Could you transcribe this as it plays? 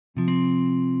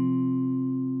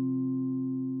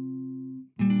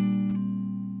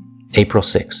April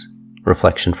 6th,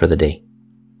 reflection for the day.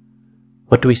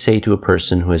 What do we say to a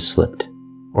person who has slipped,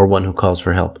 or one who calls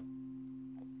for help?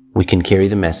 We can carry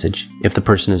the message if the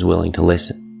person is willing to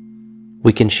listen.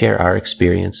 We can share our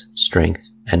experience, strength,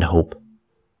 and hope.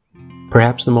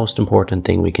 Perhaps the most important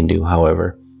thing we can do,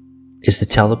 however, is to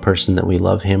tell the person that we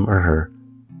love him or her,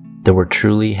 that we're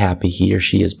truly happy he or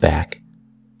she is back,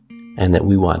 and that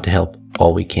we want to help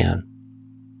all we can.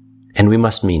 And we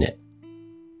must mean it.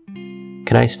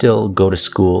 Can I still go to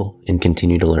school and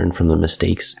continue to learn from the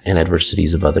mistakes and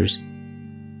adversities of others?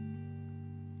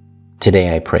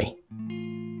 Today I pray.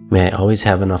 May I always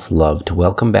have enough love to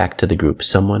welcome back to the group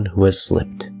someone who has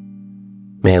slipped.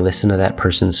 May I listen to that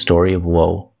person's story of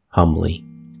woe humbly.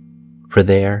 For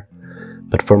there,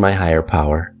 but for my higher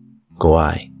power, go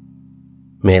I.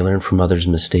 May I learn from others'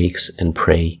 mistakes and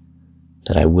pray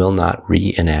that I will not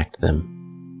reenact them.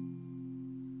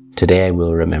 Today I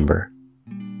will remember,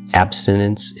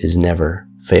 abstinence is never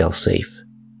fail-safe.